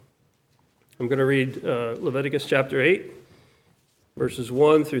I'm going to read Leviticus chapter 8, verses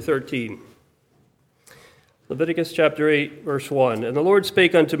 1 through 13. Leviticus chapter 8, verse 1. And the Lord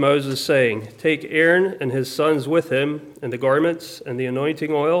spake unto Moses, saying, Take Aaron and his sons with him, and the garments, and the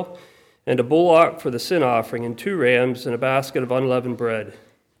anointing oil, and a bullock for the sin offering, and 2 rams, and a basket of unleavened bread.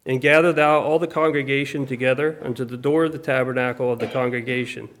 And gather thou all the congregation together unto the door of the tabernacle of the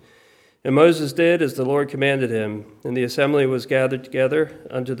congregation. And Moses did as the Lord commanded him, and the assembly was gathered together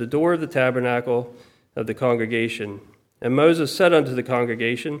unto the door of the tabernacle of the congregation. And Moses said unto the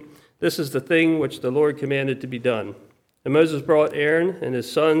congregation, This is the thing which the Lord commanded to be done. And Moses brought Aaron and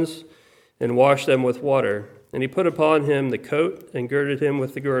his sons, and washed them with water. And he put upon him the coat, and girded him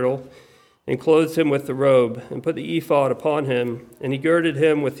with the girdle, and clothed him with the robe, and put the ephod upon him. And he girded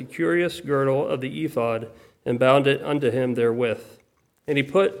him with the curious girdle of the ephod, and bound it unto him therewith. And he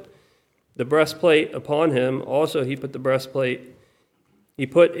put the breastplate upon him. Also he put in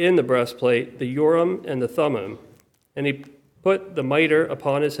the breastplate the Urim and the Thummim. And he put the mitre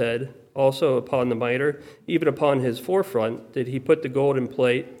upon his head, also upon the mitre, even upon his forefront did he put the golden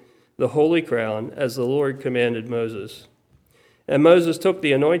plate, the holy crown, as the Lord commanded Moses. And Moses took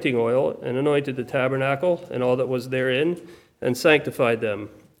the anointing oil, and anointed the tabernacle, and all that was therein, and sanctified them.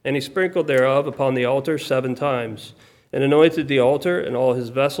 And he sprinkled thereof upon the altar 7 times, and anointed the altar and all his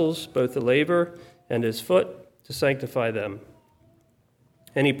vessels, both the laver and his foot, to sanctify them.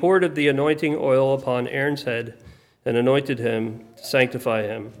 And he poured of the anointing oil upon Aaron's head, and anointed him to sanctify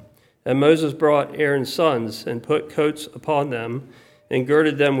him. And Moses brought Aaron's sons, and put coats upon them, and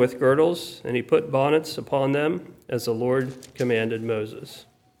girded them with girdles, and he put bonnets upon them, as the Lord commanded Moses.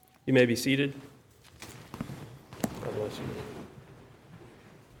 You may be seated. God bless you.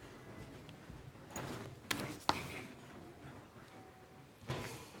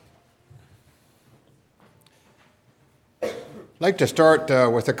 I'd like to start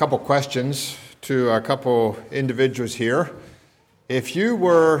with a couple questions to a couple individuals here. If you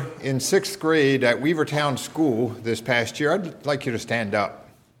were in 6th grade at Weavertown School this past year, I'd like you to stand up.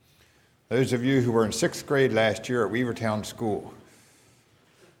 Those of you who were in 6th grade last year at Weavertown School.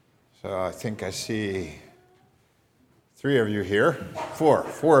 So I think I see 3 of you here,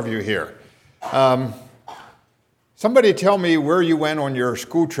 4 of you here. Somebody tell me where you went on your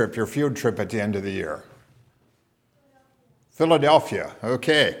school trip, your field trip at the end of the year. Philadelphia,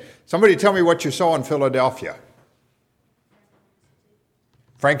 okay. Somebody tell me what you saw in Philadelphia.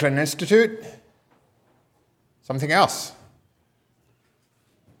 Franklin Institute? Something else?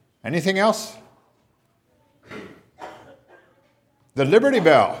 Anything else? The Liberty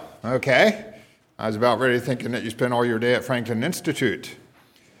Bell, okay. I was about ready thinking that you spent all your day at Franklin Institute.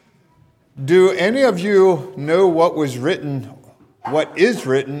 Do any of you know what is written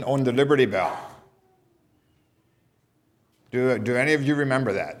on the Liberty Bell? Do any of you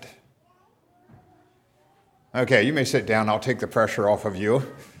remember that? Okay, you may sit down. I'll take the pressure off of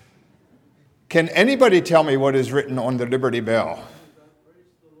you. Can anybody tell me what is written on the Liberty Bell?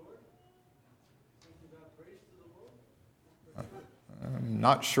 I'm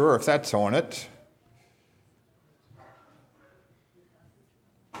not sure if that's on it.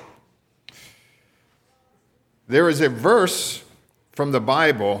 There is a verse from the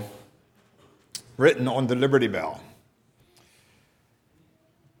Bible written on the Liberty Bell.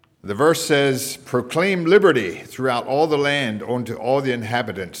 The verse says, Proclaim liberty throughout all the land unto all the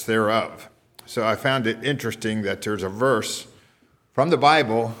inhabitants thereof. So I found it interesting that there's a verse from the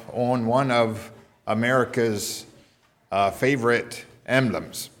Bible on one of America's favorite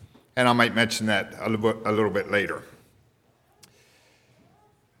emblems. And I might mention that a little bit later.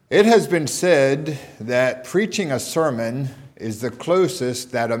 It has been said that preaching a sermon is the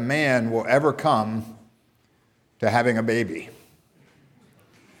closest that a man will ever come to having a baby.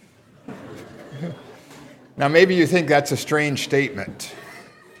 Now, maybe you think that's a strange statement.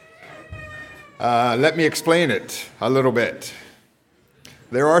 Let me explain it a little bit.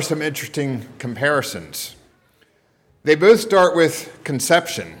 There are some interesting comparisons. They both start with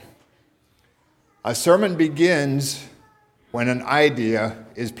conception. A sermon begins when an idea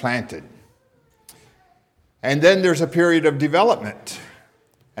is planted. And then there's a period of development.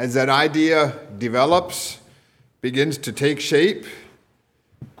 As that idea develops, begins to take shape,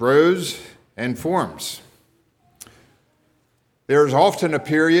 grows, and forms. There's often a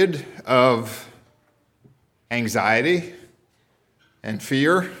period of anxiety and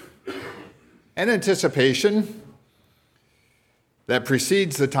fear and anticipation that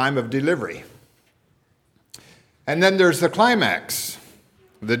precedes the time of delivery. And then there's the climax,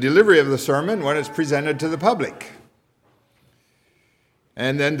 the delivery of the sermon when it's presented to the public.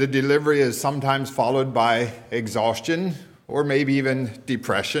 And then the delivery is sometimes followed by exhaustion or maybe even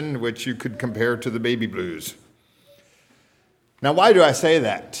depression, which you could compare to the baby blues. Now, why do I say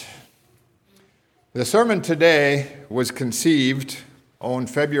that? The sermon today was conceived on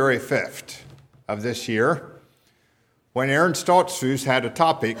February 5th of this year, when Aaron Stoltzfus had a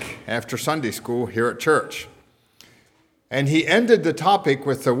topic after Sunday school here at church. And he ended the topic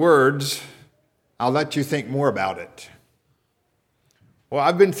with the words, "I'll let you think more about it." Well,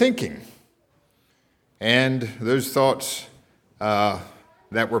 I've been thinking, and those thoughts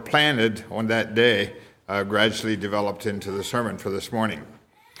that were planted on that day gradually developed into the sermon for this morning.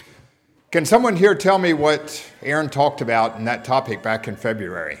 Can someone here tell me what Aaron talked about in that topic back in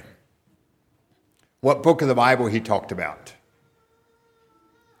February? What book of the Bible he talked about?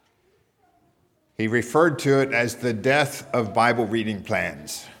 He referred to it as the death of Bible reading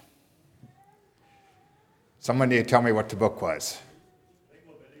plans. Someone need to tell me what the book was. I think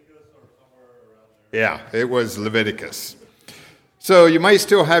Leviticus or somewhere around there. Yeah, it was Leviticus. So you might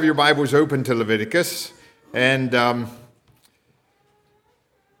still have your Bibles open to Leviticus. And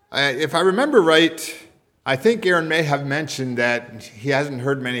if I remember right, I think Aaron may have mentioned that he hasn't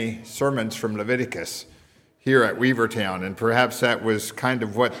heard many sermons from Leviticus here at Weavertown, and perhaps that was kind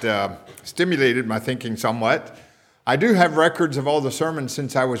of what stimulated my thinking somewhat. I do have records of all the sermons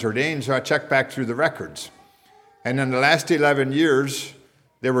since I was ordained, so I checked back through the records. And in the last 11 years,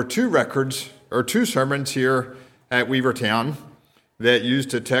 there were two sermons here at Weavertown that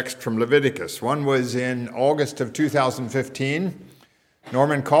used a text from Leviticus. One was in August of 2015.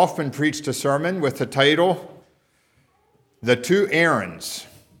 Norman Kaufman preached a sermon with the title, "The Two Aarons,"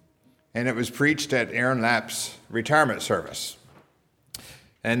 and it was preached at Aaron Lapp's retirement service.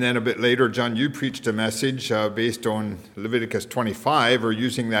 And then a bit later, John, you preached a message based on Leviticus 25, or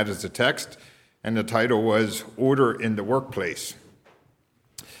using that as a text, and the title was "Order in the Workplace."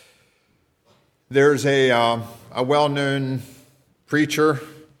 There's a well-known preacher,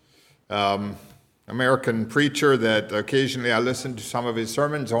 American preacher, that occasionally I listen to some of his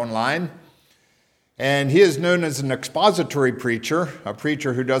sermons online. And he is known as an expository preacher, a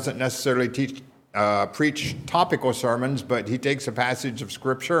preacher who doesn't necessarily preach topical sermons, but he takes a passage of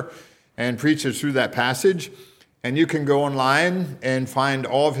Scripture and preaches through that passage. And you can go online and find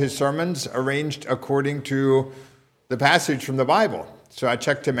all of his sermons arranged according to the passage from the Bible. So I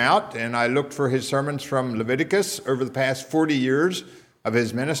checked him out, and I looked for his sermons from Leviticus over the past 40 years of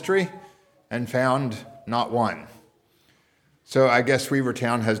his ministry and found not one. So I guess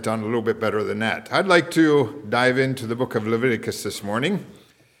Weavertown has done a little bit better than that. I'd like to dive into the book of Leviticus this morning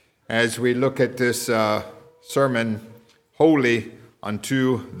as we look at this sermon, Holy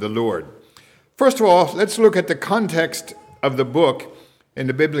Unto the Lord. First of all, let's look at the context of the book in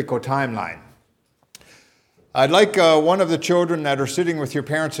the biblical timeline. I'd like one of the children that are sitting with your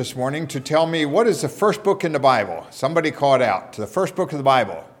parents this morning to tell me, what is the first book in the Bible? Somebody call it out. The first book of the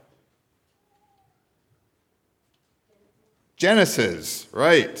Bible. Genesis,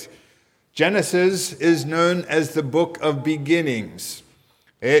 right. Genesis is known as the book of beginnings.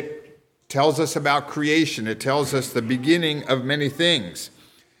 It tells us about creation. It tells us the beginning of many things.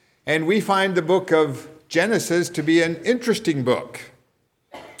 And we find the book of Genesis to be an interesting book.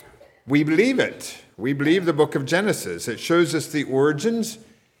 We believe it. We believe the book of Genesis. It shows us the origins,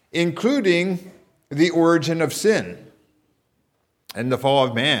 including the origin of sin and the fall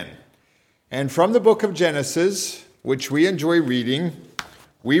of man. And from the book of Genesis, which we enjoy reading,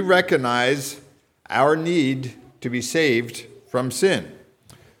 we recognize our need to be saved from sin.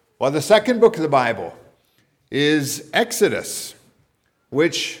 Well, the second book of the Bible is Exodus,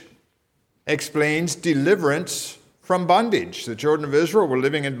 which explains deliverance from bondage. The children of Israel were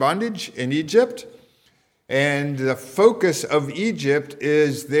living in bondage in Egypt, and the focus of Egypt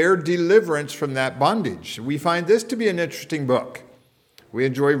is their deliverance from that bondage. We find this to be an interesting book. We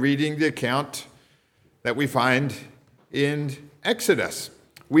enjoy reading the account that we find in Exodus.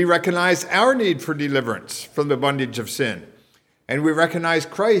 We recognize our need for deliverance from the bondage of sin, and we recognize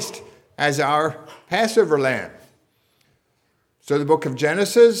Christ as our Passover lamb. So the book of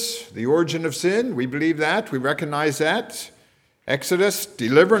Genesis, the origin of sin, we believe that, we recognize that. Exodus,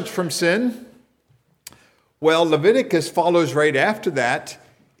 deliverance from sin. Well, Leviticus follows right after that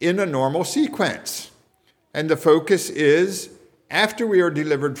in a normal sequence. And the focus is, after we are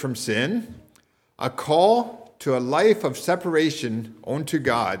delivered from sin, a call to a life of separation unto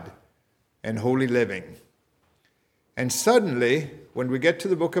God and holy living. And suddenly, when we get to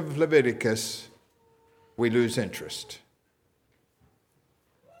the book of Leviticus, we lose interest.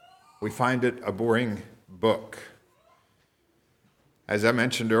 We find it a boring book. As I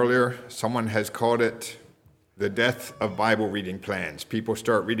mentioned earlier, someone has called it the death of Bible reading plans. People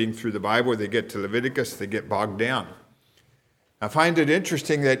start reading through the Bible, they get to Leviticus, they get bogged down. I find it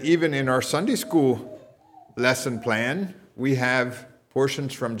interesting that even in our Sunday school lesson plan, we have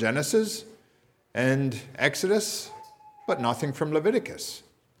portions from Genesis and Exodus, but nothing from Leviticus.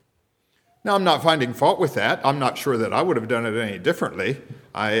 Now, I'm not finding fault with that. I'm not sure that I would have done it any differently.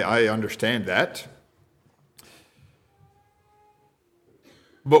 I understand that.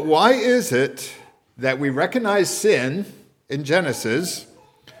 But why is it that we recognize sin in Genesis,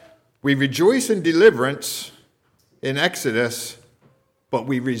 we rejoice in deliverance in Exodus, but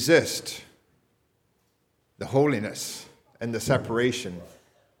we resist the holiness and the separation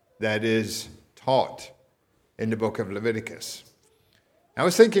that is taught in the book of Leviticus? I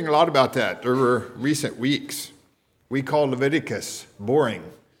was thinking a lot about that over recent weeks. We call Leviticus boring.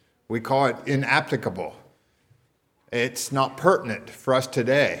 We call it inapplicable. It's not pertinent for us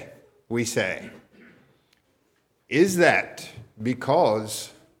today, we say. Is that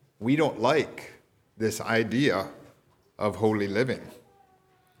because we don't like this idea of holy living?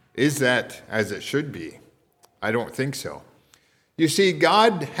 Is that as it should be? I don't think so. You see,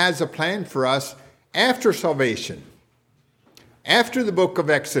 God has a plan for us after salvation. After the book of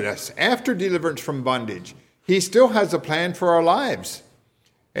Exodus, after deliverance from bondage, he still has a plan for our lives.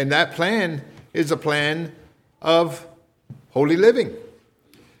 And that plan is a plan of holy living.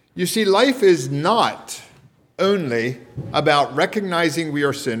 You see, life is not only about recognizing we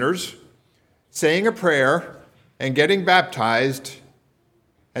are sinners, saying a prayer, and getting baptized,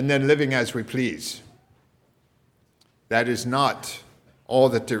 and then living as we please. That is not all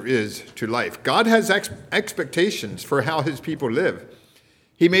that there is to life. God has expectations for how his people live.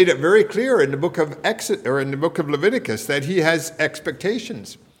 He made it very clear in the book of Leviticus that he has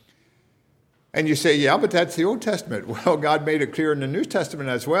expectations. And you say, yeah, but that's the Old Testament. Well, God made it clear in the New Testament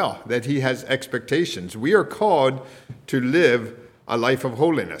as well that he has expectations. We are called to live a life of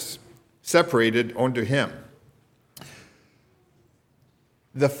holiness, separated unto him.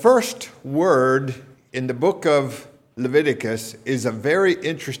 The first word in the book of Leviticus is a very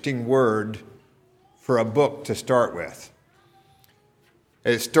interesting word for a book to start with.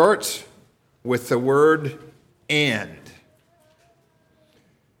 It starts with the word and.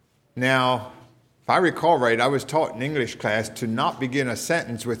 Now, if I recall right, I was taught in English class to not begin a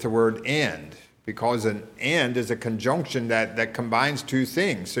sentence with the word and, because an and is a conjunction that combines two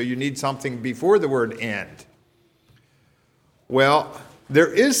things. So you need something before the word and. Well,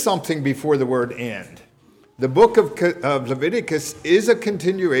 there is something before the word and. The book of Leviticus is a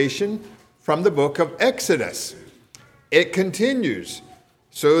continuation from the book of Exodus. It continues.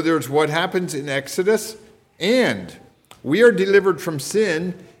 So there's what happens in Exodus, and we are delivered from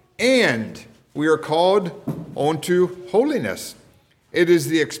sin, and we are called onto holiness. It is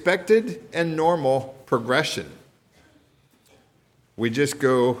the expected and normal progression. We just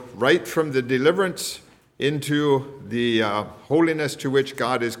go right from the deliverance into the holiness to which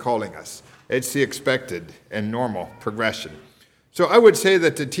God is calling us. It's the expected and normal progression. So I would say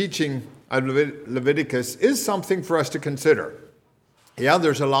that the teaching of Leviticus is something for us to consider. Yeah,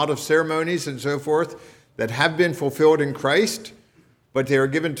 there's a lot of ceremonies and so forth that have been fulfilled in Christ, but they are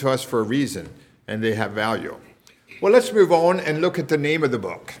given to us for a reason, and they have value. Well, let's move on and look at the name of the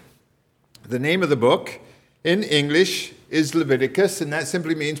book. The name of the book in English is Leviticus, and that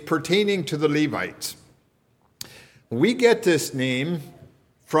simply means pertaining to the Levites. We get this name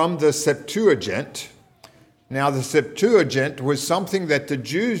from the Septuagint. Now, the Septuagint was something that the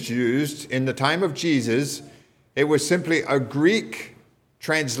Jews used in the time of Jesus. It was simply a Greek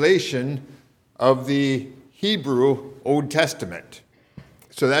translation of the Hebrew Old Testament.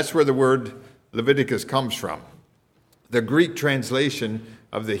 So that's where the word Leviticus comes from, the Greek translation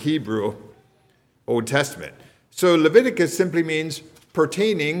of the Hebrew Old Testament. So Leviticus simply means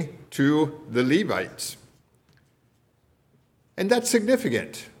pertaining to the Levites. And that's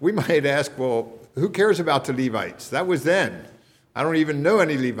significant. We might ask, well, who cares about the Levites? That was then. I don't even know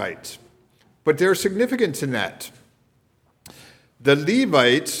any Levites. But there's significance in that. The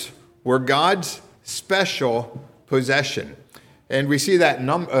Levites were God's special possession. And we see that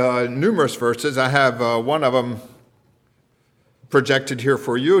in numerous verses. I have one of them projected here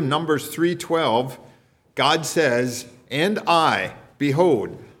for you. Numbers 3:12. God says, "And I,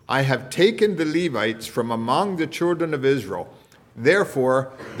 behold, I have taken the Levites from among the children of Israel.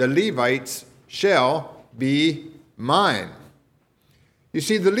 Therefore, the Levites shall be mine." You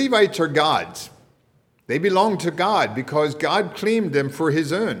see, the Levites are God's. They belong to God because God claimed them for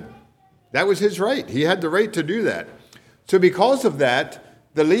his own. That was his right. He had the right to do that. So because of that,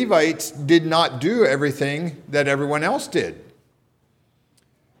 the Levites did not do everything that everyone else did.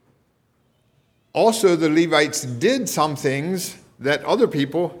 Also, the Levites did some things that other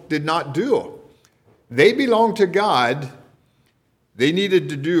people did not do. They belonged to God, They needed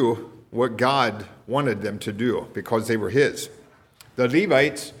to do what God wanted them to do because they were his. The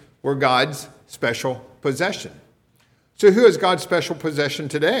Levites were God's special possession. So who is God's special possession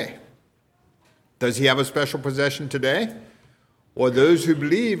today? Does he have a special possession today? Or those who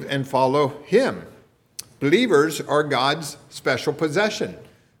believe and follow him? Believers are God's special possession.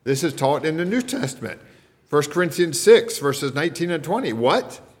 This is taught in the New Testament. 1 Corinthians 6, verses 19 and 20.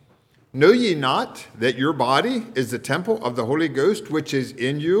 What? Know ye not that your body is the temple of the Holy Ghost, which is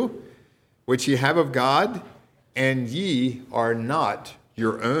in you, which ye have of God, and ye are not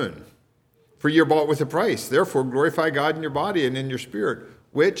your own? For ye are bought with a price. Therefore glorify God in your body and in your spirit,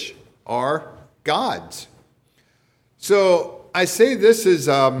 which are God's. So I say this is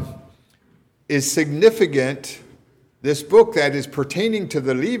significant, this book that is pertaining to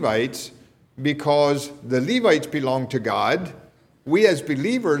the Levites, because the Levites belong to God. We as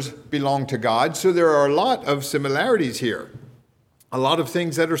believers belong to God. So there are a lot of similarities here, a lot of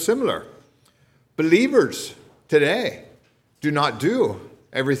things that are similar. Believers today do not do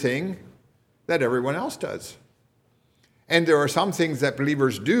everything that everyone else does. And there are some things that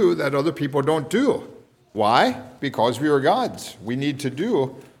believers do that other people don't do. Why? Because we are God's. We need to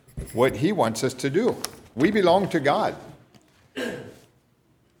do what he wants us to do. We belong to God.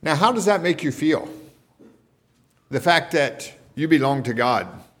 Now, how does that make you feel? The fact that you belong to God.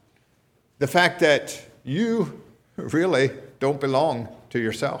 The fact that you really don't belong to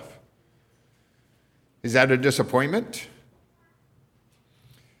yourself. Is that a disappointment?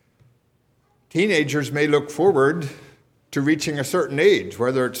 Teenagers may look forward to reaching a certain age,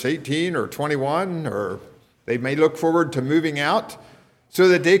 whether it's 18 or 21, or they may look forward to moving out so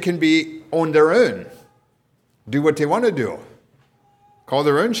that they can be on their own, do what they want to do, call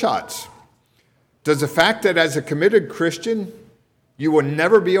their own shots. Does the fact that as a committed Christian, you will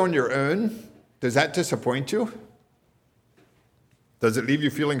never be on your own, does that disappoint you? Does it leave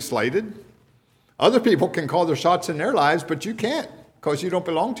you feeling slighted? Other people can call their shots in their lives, but you can't because you don't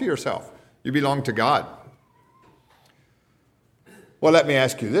belong to yourself. You belong to God. Well, let me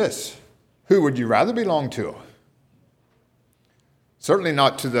ask you this. Who would you rather belong to? Certainly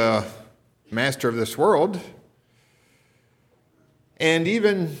not to the master of this world. And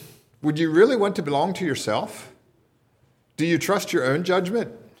even, would you really want to belong to yourself? Do you trust your own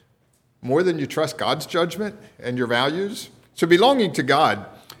judgment more than you trust God's judgment and your values? So belonging to God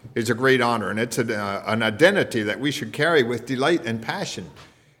is a great honor, and it's an identity that we should carry with delight and passion.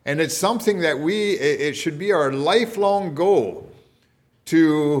 And it's something that it should be our lifelong goal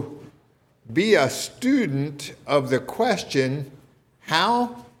to be a student of the question,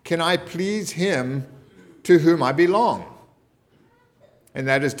 how can I please him to whom I belong? And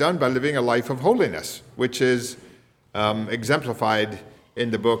that is done by living a life of holiness, which is exemplified in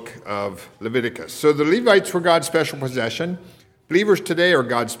the book of Leviticus. So the Levites were God's special possession. Believers today are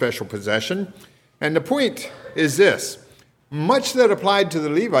God's special possession. And the point is this. Much that applied to the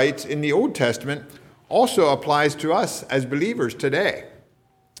Levites in the Old Testament also applies to us as believers today.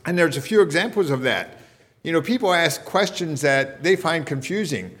 And there's a few examples of that. You know, people ask questions that they find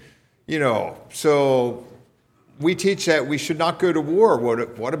confusing. So we teach that we should not go to war.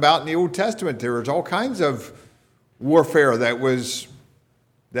 What about in the Old Testament? There was all kinds of warfare that was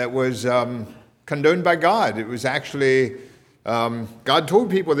condoned by God. It was actually, God told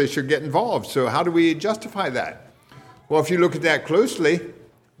people they should get involved. So how do we justify that? Well, if you look at that closely,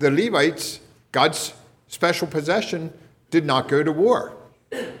 the Levites, God's special possession, did not go to war.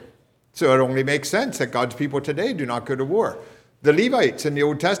 So it only makes sense that God's people today do not go to war. The Levites in the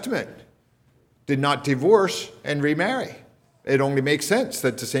Old Testament did not divorce and remarry. It only makes sense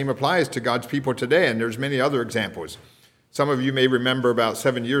that the same applies to God's people today, and there's many other examples. Some of you may remember about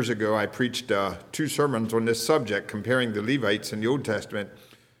 7 years ago, I preached 2 sermons on this subject, comparing the Levites in the Old Testament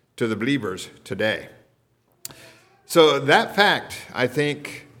to the believers today. So that fact, I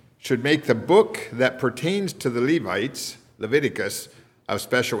think, should make the book that pertains to the Levites, Leviticus, of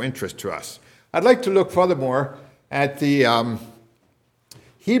special interest to us. I'd like to look furthermore at the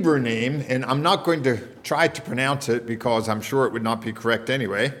Hebrew name, and I'm not going to try to pronounce it because I'm sure it would not be correct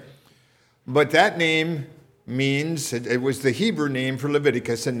anyway. But that name means, it was the Hebrew name for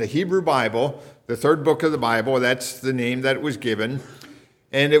Leviticus in the Hebrew Bible, the 3rd book of the Bible. That's the name that it was given.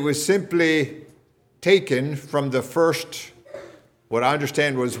 And it was simply taken from the first, what I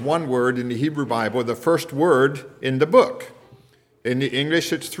understand was one word in the Hebrew Bible, the first word in the book. In the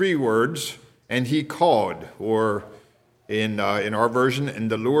English, it's 3 words, and he called, or in our version, and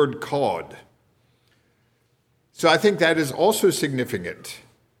the Lord called. So I think that is also significant.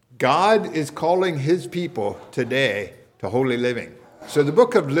 God is calling his people today to holy living. So the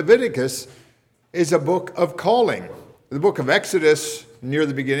book of Leviticus is a book of calling. The book of Exodus, near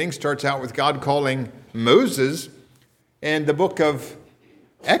the beginning, starts out with God calling Moses, and the book of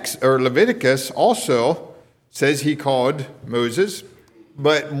Leviticus also says he called Moses,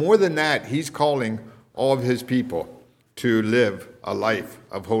 but more than that, he's calling all of his people to live a life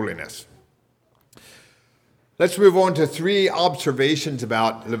of holiness. Let's move on to 3 observations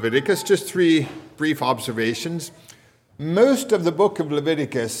about Leviticus, just 3 brief observations. Most of the book of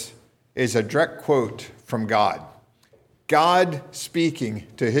Leviticus is a direct quote from God. God speaking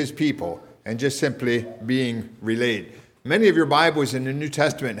to his people and just simply being relayed. Many of your Bibles in the New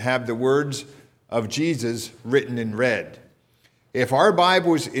Testament have the words of Jesus written in red. If our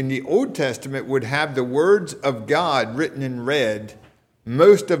Bibles in the Old Testament would have the words of God written in red,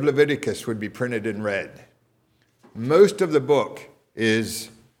 most of Leviticus would be printed in red. Most of the book is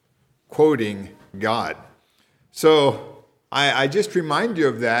quoting God. So I just remind you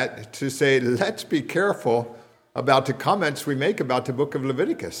of that to say, let's be careful about the comments we make about the book of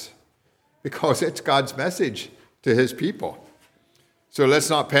Leviticus, because it's God's message to his people. So let's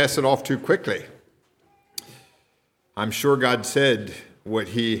not pass it off too quickly. I'm sure God said what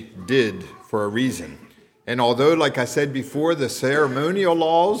he did for a reason. And although, like I said before, the ceremonial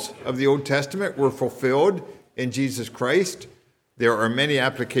laws of the Old Testament were fulfilled in Jesus Christ, there are many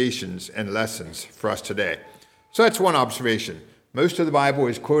applications and lessons for us today. So that's one observation. Most of the Bible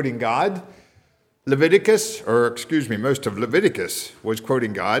is quoting God. Most of Leviticus was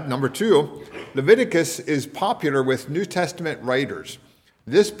quoting God. Number 2, Leviticus is popular with New Testament writers.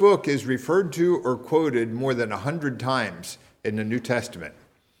 This book is referred to or quoted more than 100 times in the New Testament.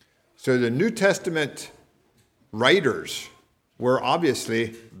 So the New Testament writers were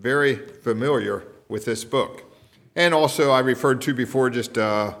obviously very familiar with this book. And also, I referred to before, just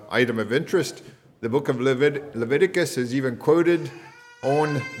an item of interest, the book of Leviticus is even quoted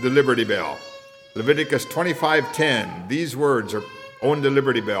on the Liberty Bell. Leviticus 25:10, these words are on the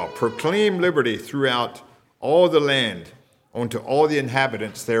Liberty Bell. Proclaim liberty throughout all the land, unto all the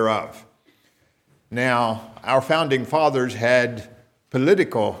inhabitants thereof. Now, our founding fathers had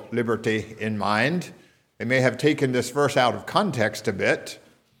political liberty in mind. They may have taken this verse out of context a bit.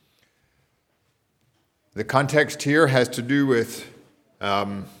 The context here has to do with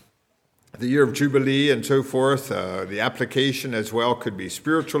the year of Jubilee and so forth. The application as well could be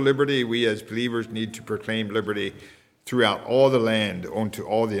spiritual liberty. We as believers need to proclaim liberty throughout all the land unto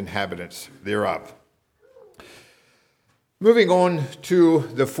all the inhabitants thereof. Moving on to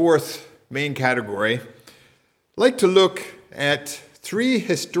the 4th main category, I'd like to look at 3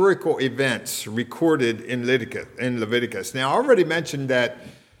 historical events recorded in Leviticus. Now, I already mentioned that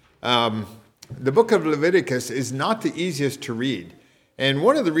the book of Leviticus is not the easiest to read. And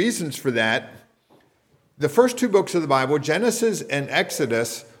one of the reasons for that, the first 2 books of the Bible, Genesis and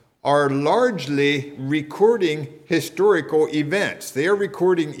Exodus, are largely recording historical events. They are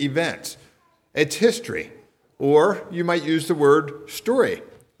recording events. It's history. Or you might use the word story.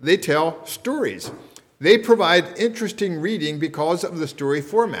 They tell stories. They provide interesting reading because of the story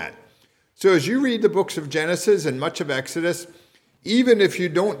format. So as you read the books of Genesis and much of Exodus, even if you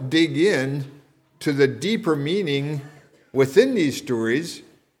don't dig in to the deeper meaning within these stories,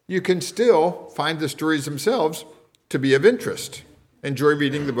 you can still find the stories themselves to be of interest. Enjoy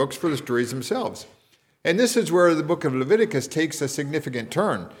reading the books for the stories themselves. And this is where the book of Leviticus takes a significant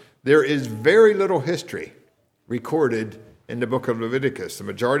turn. There is very little history recorded in the book of Leviticus. The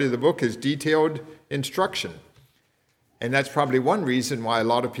majority of the book is detailed instruction. And that's probably one reason why a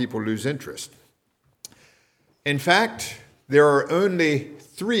lot of people lose interest. In fact, there are only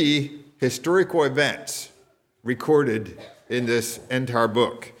 3 historical events recorded in this entire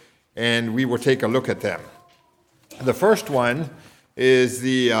book, and we will take a look at them. The first one is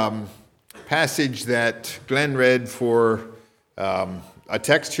the passage that Glenn read for a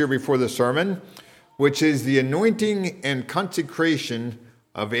text here before the sermon, which is the anointing and consecration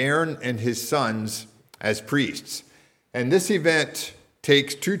of Aaron and his sons as priests. And this event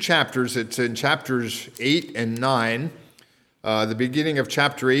takes 2 chapters. It's in chapters 8 and 9. The beginning of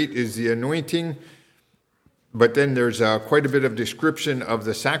chapter 8 is the anointing, but then there's quite a bit of description of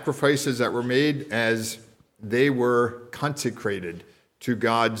the sacrifices that were made as they were consecrated to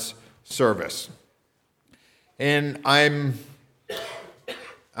God's service. And I'd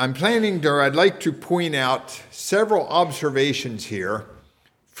like to point out several observations here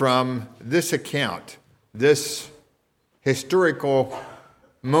from this account, this historical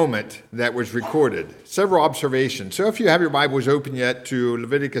moment that was recorded. Several observations. So if you have your Bibles open yet to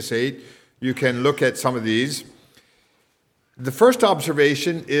Leviticus 8, you can look at some of these. The first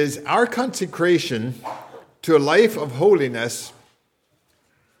observation is our consecration to a life of holiness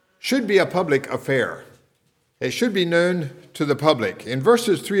should be a public affair. It should be known to the public. In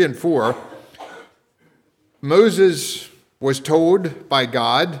verses 3 and 4, Moses was told by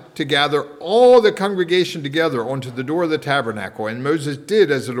God to gather all the congregation together onto the door of the tabernacle. And Moses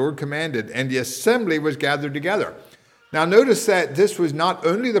did as the Lord commanded, and the assembly was gathered together. Now notice that this was not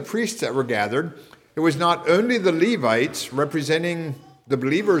only the priests that were gathered, it was not only the Levites representing the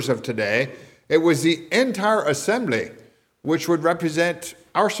believers of today, it was the entire assembly, which would represent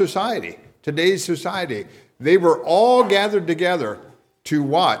our society, today's society. They were all gathered together to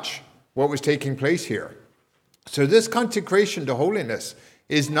watch what was taking place here. So this consecration to holiness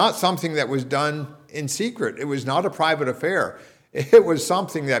is not something that was done in secret. It was not a private affair. It was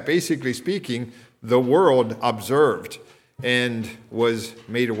something that, basically speaking, the world observed and was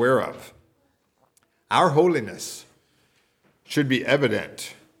made aware of. Our holiness should be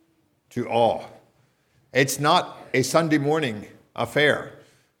evident to all. It's not a Sunday morning affair.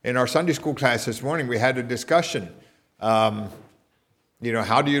 In our Sunday school class this morning, we had a discussion. How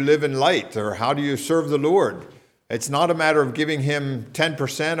do you live in light, or how do you serve the Lord? It's not a matter of giving him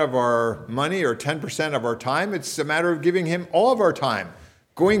 10% of our money or 10% of our time. It's a matter of giving him all of our time.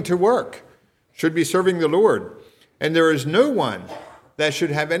 Going to work should be serving the Lord. And there is no one that should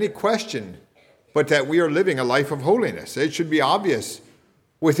have any question but that we are living a life of holiness. It should be obvious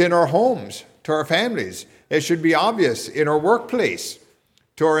within our homes, to our families. It should be obvious in our workplace,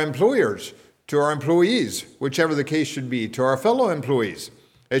 to our employers, to our employees, whichever the case should be, to our fellow employees.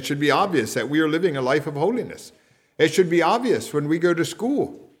 It should be obvious that we are living a life of holiness. It should be obvious when we go to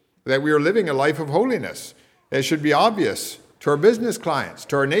school that we are living a life of holiness. It should be obvious to our business clients,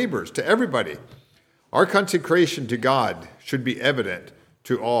 to our neighbors, to everybody. Our consecration to God should be evident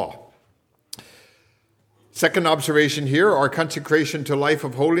to all. Second observation here, our consecration to life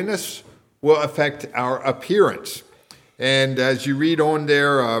of holiness will affect our appearance. And as you read on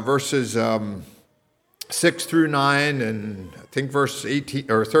there, verses 6 through 9, and I think verse 18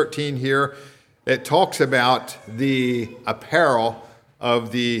 or 13 here, it talks about the apparel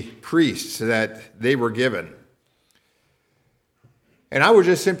of the priests that they were given. And I would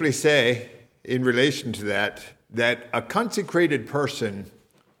just simply say, in relation to that a consecrated person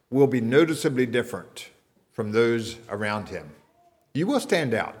will be noticeably different from those around him. You will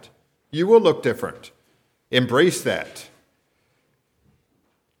stand out. You will look different. Embrace that.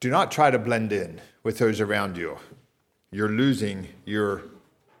 Do not try to blend in with those around you. You're losing your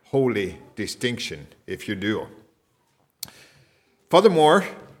holy distinction if you do. Furthermore,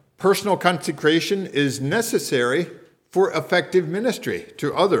 personal consecration is necessary for effective ministry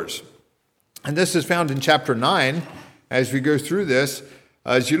to others. And this is found in chapter 9 as we go through this.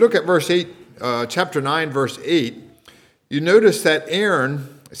 As you look at verse 8, chapter 9, verse 8, you notice that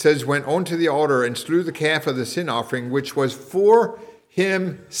Aaron, it says, went onto the altar and slew the calf of the sin offering, which was for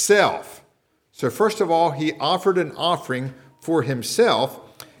himself. So first of all, he offered an offering for himself.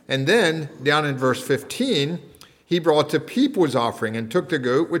 And then, down in verse 15, he brought the people's offering and took the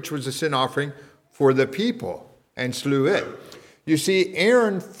goat, which was a sin offering for the people, and slew it. You see,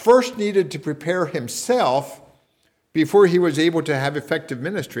 Aaron first needed to prepare himself before he was able to have effective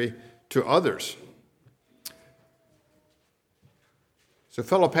ministry to others. So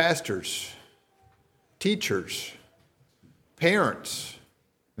fellow pastors, teachers, parents,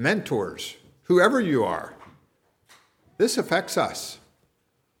 mentors, whoever you are, this affects us.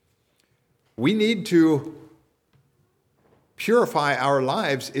 We need to purify our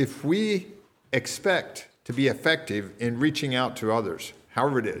lives if we expect to be effective in reaching out to others,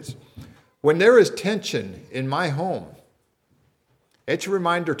 however it is. When there is tension in my home, it's a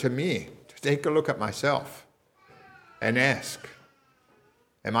reminder to me to take a look at myself and ask,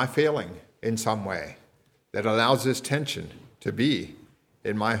 am I failing in some way that allows this tension to be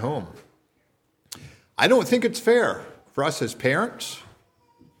in my home? I don't think it's fair for us as parents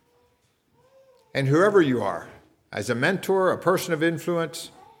and whoever you are, as a mentor, a person of influence,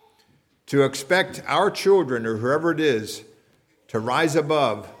 to expect our children or whoever it is to rise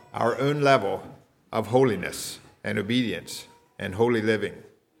above our own level of holiness and obedience and holy living.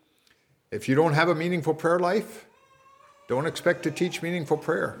 If you don't have a meaningful prayer life, don't expect to teach meaningful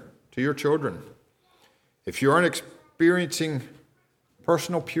prayer to your children. If you aren't experiencing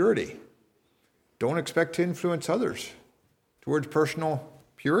personal purity, don't expect to influence others towards personal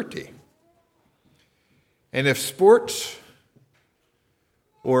purity. And if sports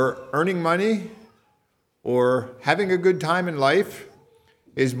or earning money or having a good time in life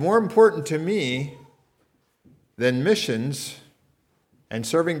is more important to me than missions and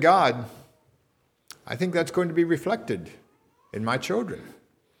serving God, I think that's going to be reflected in my children.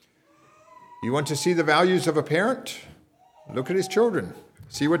 You want to see the values of a parent? Look at his children.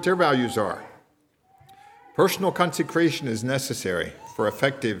 See what their values are. Personal consecration is necessary for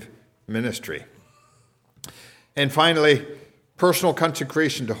effective ministry. And finally, personal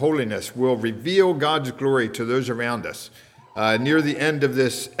consecration to holiness will reveal God's glory to those around us. Near the end of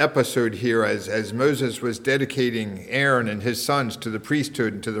this episode here, as Moses was dedicating Aaron and his sons to the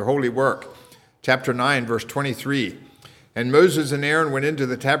priesthood and to their holy work, chapter 9, verse 23, and Moses and Aaron went into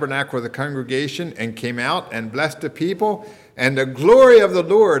the tabernacle of the congregation and came out and blessed the people, and the glory of the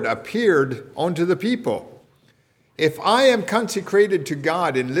Lord appeared unto the people. If I am consecrated to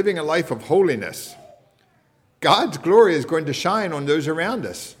God in living a life of holiness, God's glory is going to shine on those around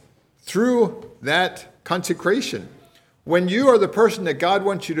us through that consecration. When you are the person that God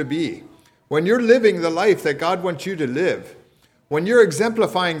wants you to be, when you're living the life that God wants you to live, when you're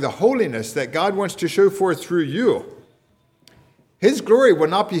exemplifying the holiness that God wants to show forth through you, His glory will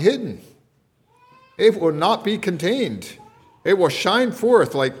not be hidden. It will not be contained. It will shine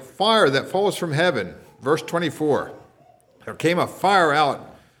forth like fire that falls from heaven. Verse 24, there came a fire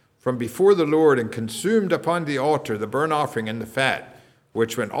out from before the Lord and consumed upon the altar the burnt offering and the fat,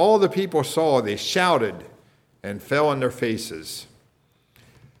 which when all the people saw, they shouted and fell on their faces.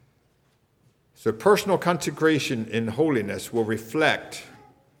 So personal consecration in holiness will reflect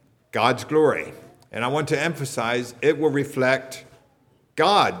God's glory. And I want to emphasize, it will reflect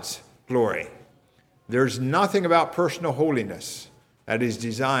God's glory. There's nothing about personal holiness that is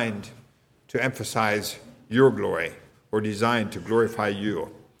designed to emphasize your glory or designed to glorify you.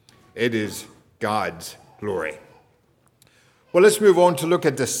 It is God's glory. Well, let's move on to look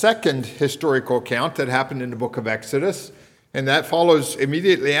at the second historical account that happened in the book of Exodus, and that follows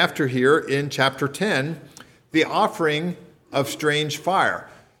immediately after here in chapter 10, the offering of strange fire.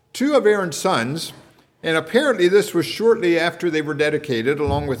 Two of Aaron's sons, and apparently this was shortly after they were dedicated,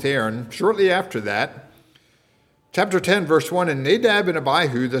 along with Aaron, shortly after that. Chapter 10, verse 1, and Nadab and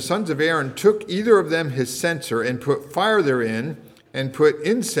Abihu, the sons of Aaron, took either of them his censer and put fire therein, and put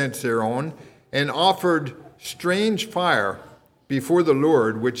incense thereon, and offered strange fire before the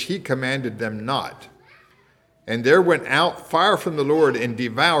Lord, which he commanded them not. And there went out fire from the Lord and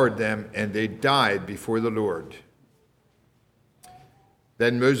devoured them, and they died before the Lord.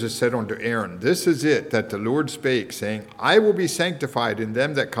 Then Moses said unto Aaron, this is it that the Lord spake, saying, I will be sanctified in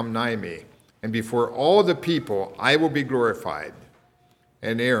them that come nigh me, and before all the people I will be glorified.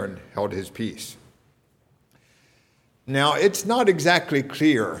 And Aaron held his peace. Now, it's not exactly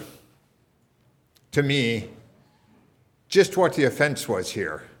clear to me just what the offense was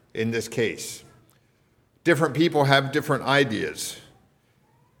here in this case. Different people have different ideas.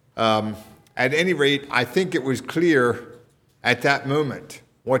 At any rate, I think it was clear at that moment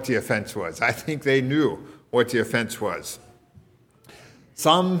what the offense was. I think they knew what the offense was.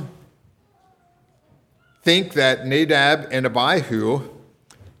 Some think that Nadab and Abihu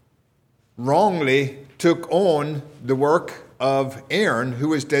wrongly took on the work of Aaron, who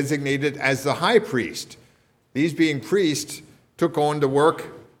was designated as the high priest. These being priests took on the work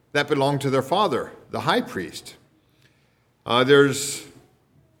that belonged to their father, the high priest. There's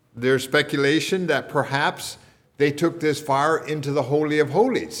speculation that perhaps they took this fire into the Holy of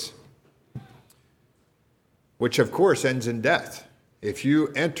Holies, which of course ends in death if you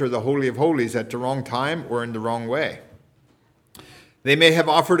enter the Holy of Holies at the wrong time or in the wrong way. They may have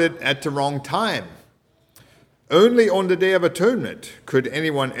offered it at the wrong time. Only on the Day of Atonement could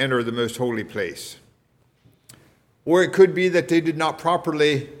anyone enter the most holy place. Or it could be that they did not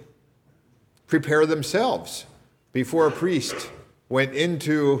properly prepare themselves before a priest went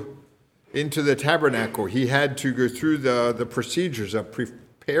into the tabernacle. He had to go through the procedures of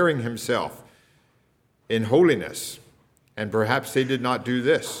preparing himself in holiness. And perhaps they did not do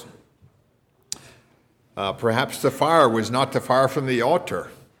this. Perhaps the fire was not the fire from the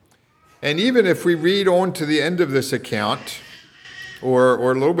altar. And even if we read on to the end of this account,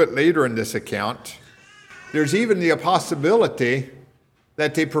 or a little bit later in this account, there's even the possibility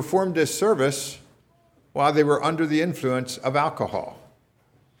that they performed this service while they were under the influence of alcohol.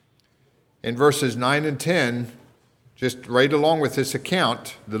 In verses 9 and 10, just right along with this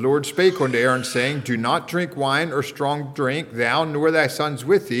account, the Lord spake unto Aaron, saying, do not drink wine or strong drink, thou nor thy sons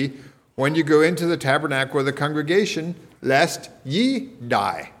with thee, when you go into the tabernacle of the congregation, lest ye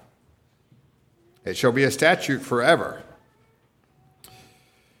die. It shall be a statute forever.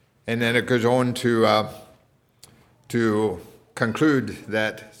 And then it goes on to conclude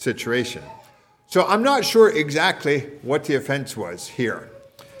that situation. So I'm not sure exactly what the offense was here.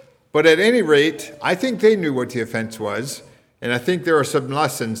 But at any rate, I think they knew what the offense was, and I think there are some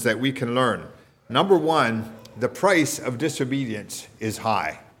lessons that we can learn. Number one, the price of disobedience is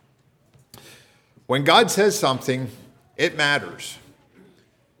high. When God says something, it matters.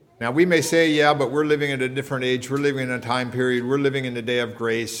 Now, we may say, yeah, but we're living in a different age. We're living in a time period. We're living in the day of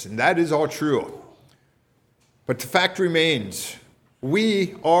grace. And that is all true. But the fact remains,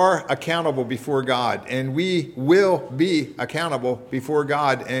 we are accountable before God, and we will be accountable before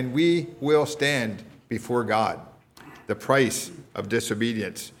God, and we will stand before God. The price of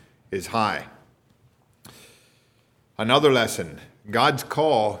disobedience is high. Another lesson, God's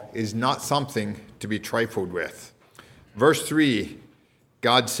call is not something to be trifled with. Verse 3,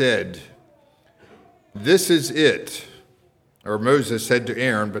 God said, "This is it," or Moses said to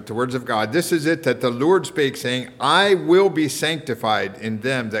Aaron, but the words of God, "This is it that the Lord spake, saying, I will be sanctified in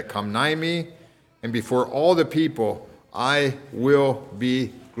them that come nigh me, and before all the people I will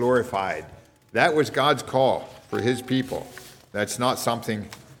be glorified." That was God's call for his people. That's not something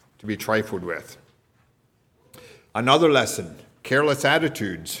to be trifled with. Another lesson, careless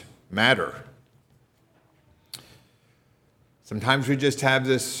attitudes matter. Sometimes we just have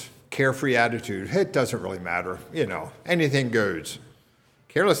this carefree attitude. It doesn't really matter. Anything goes.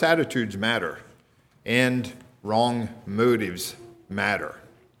 Careless attitudes matter, and wrong motives matter.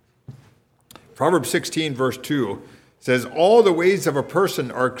 Proverbs 16, verse 2 says, "All the ways of a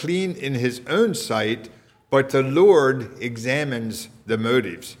person are clean in his own sight, but the Lord examines the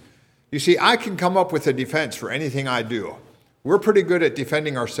motives." You see, I can come up with a defense for anything I do. We're pretty good at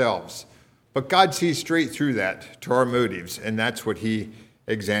defending ourselves, but God sees straight through that to our motives, and that's what he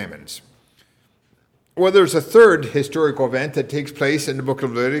examines. Well, there's a third historical event that takes place in the book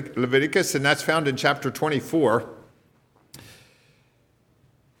of Leviticus, and that's found in chapter 24.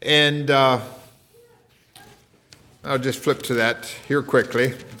 And I'll just flip to that here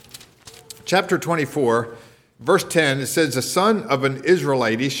quickly. Chapter 24, verse 10, it says, "The son of an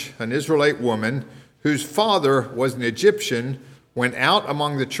Israelite woman, whose father was an Egyptian, went out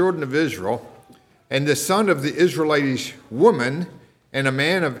among the children of Israel, and the son of the Israelitish woman and a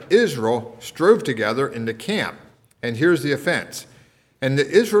man of Israel strove together in the camp." And here's the offense. "And the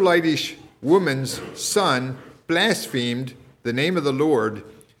Israelitish woman's son blasphemed the name of the Lord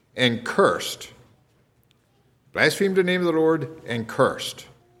and cursed." Blasphemed the name of the Lord and cursed.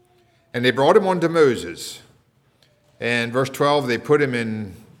 "And they brought him unto Moses." And verse 12, they put him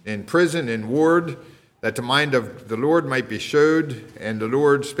in prison, in ward, that the mind of the Lord might be showed. And the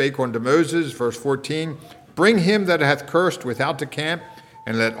Lord spake unto Moses, verse 14, "Bring him that hath cursed without the camp,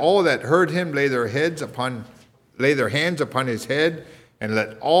 and let all that heard him lay their hands upon his head, and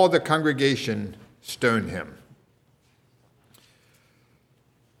let all the congregation stone him."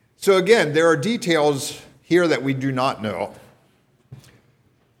 So again, there are details here that we do not know.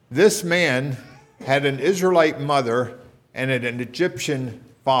 This man had an Israelite mother and an Egyptian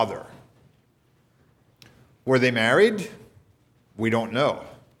father. Were they married? We don't know.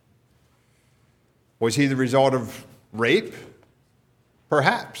 Was he the result of rape?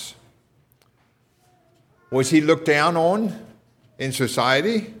 Perhaps. Was he looked down on in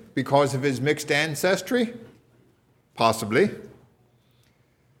society because of his mixed ancestry? Possibly.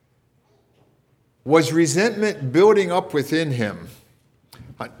 Was resentment building up within him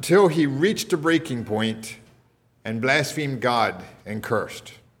until he reached a breaking point and blasphemed God and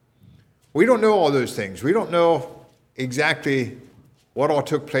cursed? We don't know all those things. We don't know exactly what all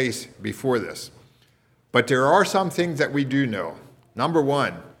took place before this. But there are some things that we do know. Number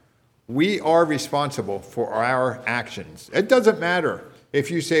one, we are responsible for our actions. It doesn't matter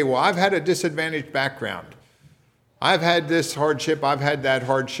if you say, well, I've had a disadvantaged background. I've had this hardship. I've had that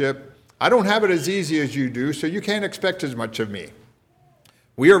hardship. I don't have it as easy as you do, so you can't expect as much of me.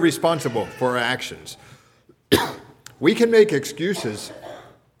 We are responsible for our actions. We can make excuses,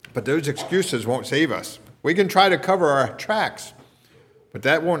 but those excuses won't save us. We can try to cover our tracks, but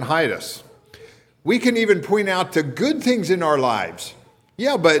that won't hide us. We can even point out the good things in our lives.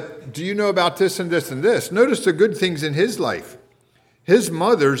 Yeah, but do you know about this and this and this? Notice the good things in his life. His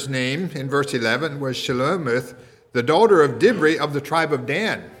mother's name, in verse 11, was Shelomith, the daughter of Dibri of the tribe of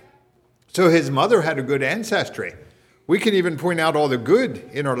Dan. So his mother had a good ancestry. We can even point out all the good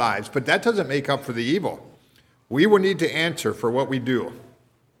in our lives, but that doesn't make up for the evil. We will need to answer for what we do,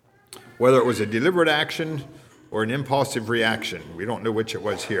 whether it was a deliberate action or an impulsive reaction. We don't know which it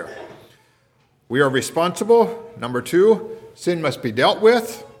was here. We are responsible. Number two, sin must be dealt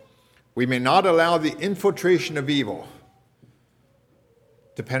with. We may not allow the infiltration of evil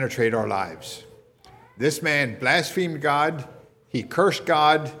to penetrate our lives. This man blasphemed God, he cursed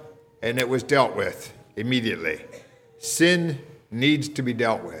God, and it was dealt with immediately. Sin needs to be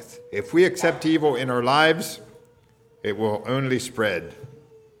dealt with. If we accept evil in our lives, it will only spread.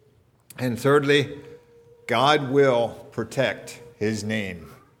 And thirdly, God will protect his name.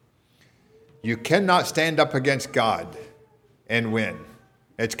 You cannot stand up against God and win.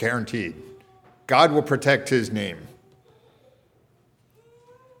 It's guaranteed. God will protect his name.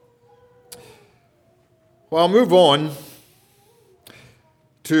 Well, I'll move on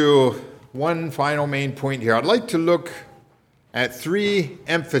to one final main point here. I'd like to look at three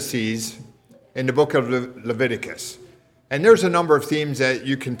emphases in the book of Leviticus. And there's a number of themes that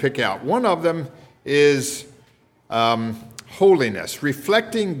you can pick out. One of them is holiness,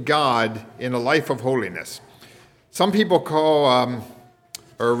 reflecting God in a life of holiness. Some people call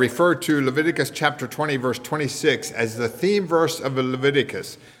or refer to Leviticus chapter 20, verse 26 as the theme verse of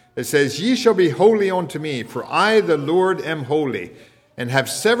Leviticus. It says, "Ye shall be holy unto me, for I, the Lord, am holy, and have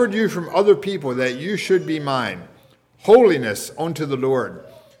severed you from other people, that you should be mine. Holiness unto the Lord."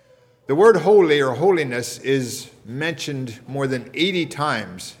 The word holy or holiness is mentioned more than 80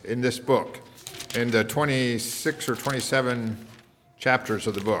 times in this book, in the 26 or 27 chapters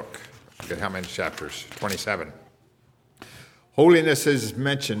of the book. I forget how many chapters, 27. Holiness is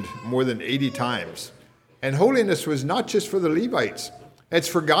mentioned more than 80 times. And holiness was not just for the Levites. It's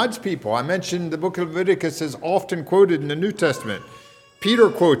for God's people. I mentioned the book of Leviticus is often quoted in the New Testament. Peter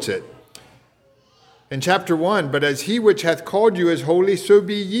quotes it in chapter 1, "But as he which hath called you is holy, so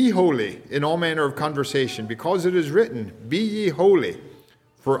be ye holy in all manner of conversation, because it is written, Be ye holy,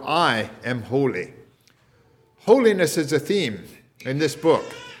 for I am holy." Holiness is a theme in this book.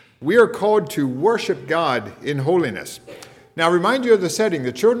 We are called to worship God in holiness. Now, remind you of the setting.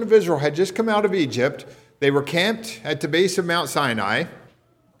 The children of Israel had just come out of Egypt. They were camped at the base of Mount Sinai.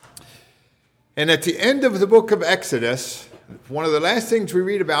 And at the end of the book of Exodus, one of the last things we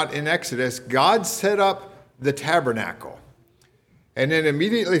read about in Exodus, God set up the tabernacle. And then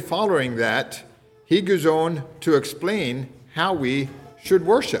immediately following that, he goes on to explain how we should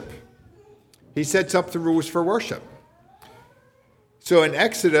worship. He sets up the rules for worship. So in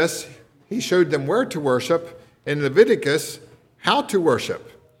Exodus, he showed them where to worship. In Leviticus, how to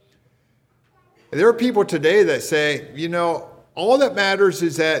worship. There are people today that say, all that matters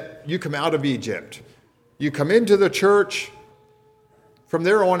is that you come out of Egypt. You come into the church. From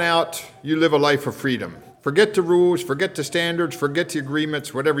there on out, you live a life of freedom. Forget the rules, forget the standards, forget the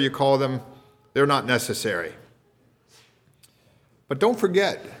agreements, whatever you call them. They're not necessary. But don't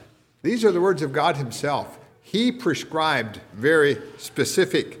forget, these are the words of God himself. He prescribed very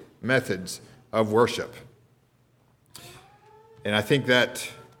specific methods of worship. And I think that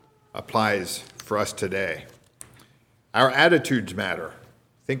applies for us today. Our attitudes matter.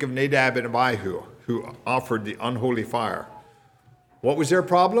 Think of Nadab and Abihu, who offered the unholy fire. What was their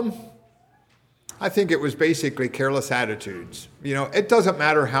problem? I think it was basically careless attitudes. It doesn't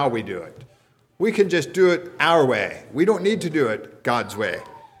matter how we do it. We can just do it our way. We don't need to do it God's way.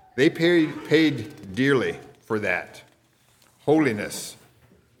 They paid dearly for that. Holiness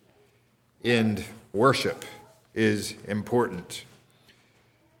in worship is important.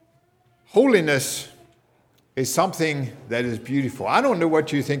 Holiness is something that is beautiful. I don't know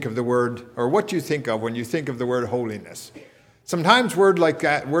what you think of the word, or what you think of when you think of the word holiness. Sometimes words like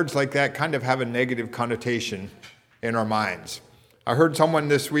that kind of have a negative connotation in our minds. I heard someone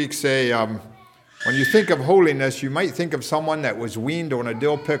this week say, when you think of holiness, you might think of someone that was weaned on a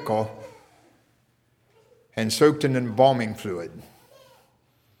dill pickle and soaked in embalming fluid.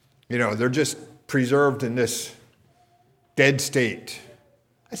 They're just preserved in this dead state.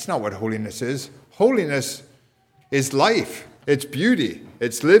 That's not what holiness is. Holiness is life. It's beauty.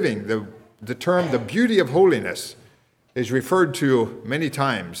 It's living. The term, the beauty of holiness, is referred to many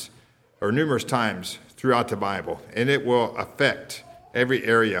times, or numerous times throughout the Bible, and it will affect every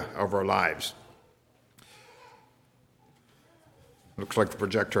area of our lives. Looks like the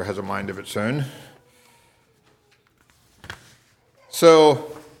projector has a mind of its own.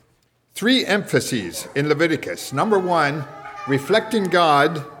 So, three emphases in Leviticus. Number one, reflecting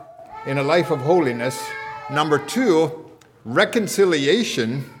God in a life of holiness. Number two,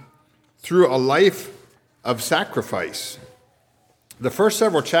 reconciliation through a life of sacrifice. The first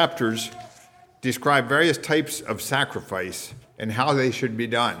several chapters describe various types of sacrifice and how they should be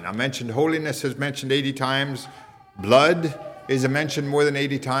done. I mentioned holiness is mentioned 80 times. Blood is mentioned more than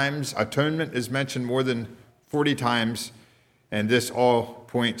 80 times. Atonement is mentioned more than 40 times. And this all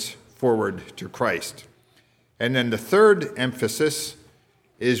points forward to Christ. And then the third emphasis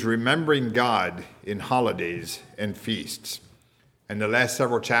is remembering God in holidays and feasts. And the last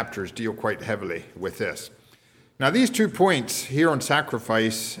several chapters deal quite heavily with this. Now, these 2 points here on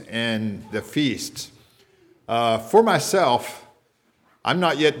sacrifice and the feasts, for myself, I'm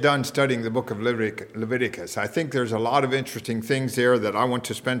not yet done studying the book of Leviticus. I think there's a lot of interesting things there that I want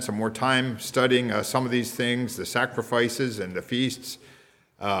to spend some more time studying some of these things, the sacrifices and the feasts.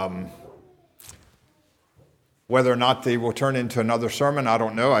 Whether or not they will turn into another sermon, I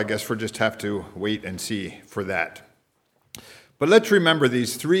don't know. I guess we'll just have to wait and see for that. But let's remember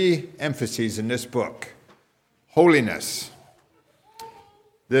these three emphases in this book. Holiness.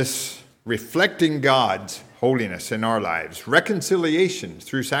 This reflecting God's holiness in our lives. Reconciliation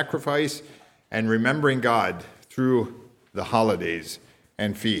through sacrifice, and remembering God through the holidays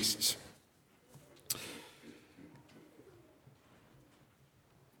and feasts.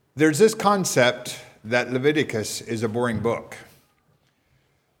 There's this concept that Leviticus is a boring book.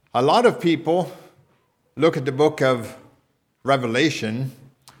 A lot of people look at the book of Revelation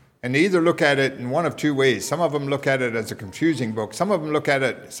and they either look at it in one of two ways. Some of them look at it as a confusing book. Some of us look at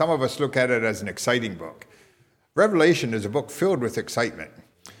it as an exciting book. Revelation is a book filled with excitement.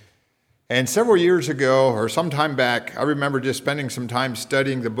 And several years ago, or some time back, I remember just spending some time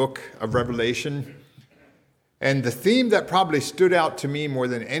studying the book of Revelation. And the theme that probably stood out to me more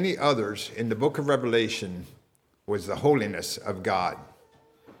than any others in the book of Revelation was the holiness of God.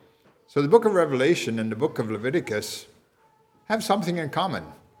 So the book of Revelation and the book of Leviticus have something in common: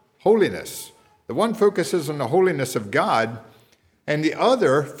 holiness. The one focuses on the holiness of God, and the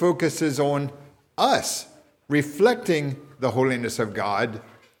other focuses on us reflecting the holiness of God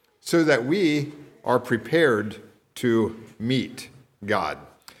so that we are prepared to meet God.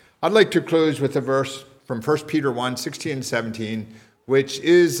 I'd like to close with a verse from 1 Peter 1, 16 and 17, which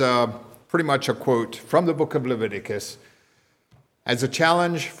is pretty much a quote from the book of Leviticus as a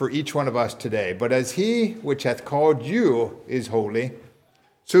challenge for each one of us today. But as he which hath called you is holy,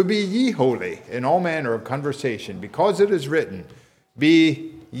 so be ye holy in all manner of conversation, because it is written,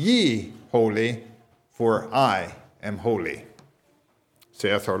 be ye holy, for I am holy,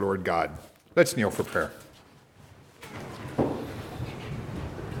 saith our Lord God. Let's kneel for prayer.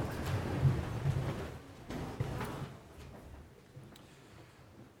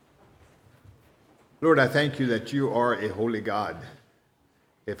 Lord, I thank you that you are a holy God.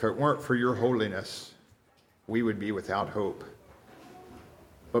 If it weren't for your holiness, we would be without hope.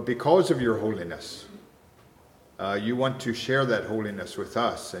 But because of your holiness, you want to share that holiness with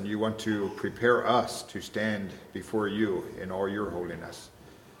us, and you want to prepare us to stand before you in all your holiness.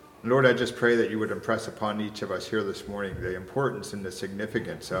 Lord, I just pray that you would impress upon each of us here this morning the importance and the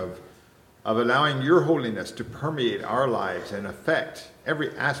significance of allowing your holiness to permeate our lives and affect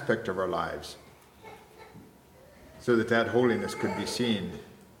every aspect of our lives, so that that holiness could be seen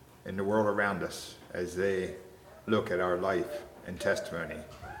in the world around us as they look at our life and testimony.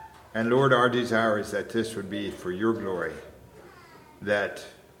 And Lord, our desire is that this would be for your glory, that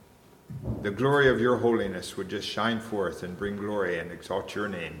the glory of your holiness would just shine forth and bring glory and exalt your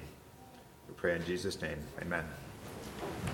name. We pray in Jesus' name, amen.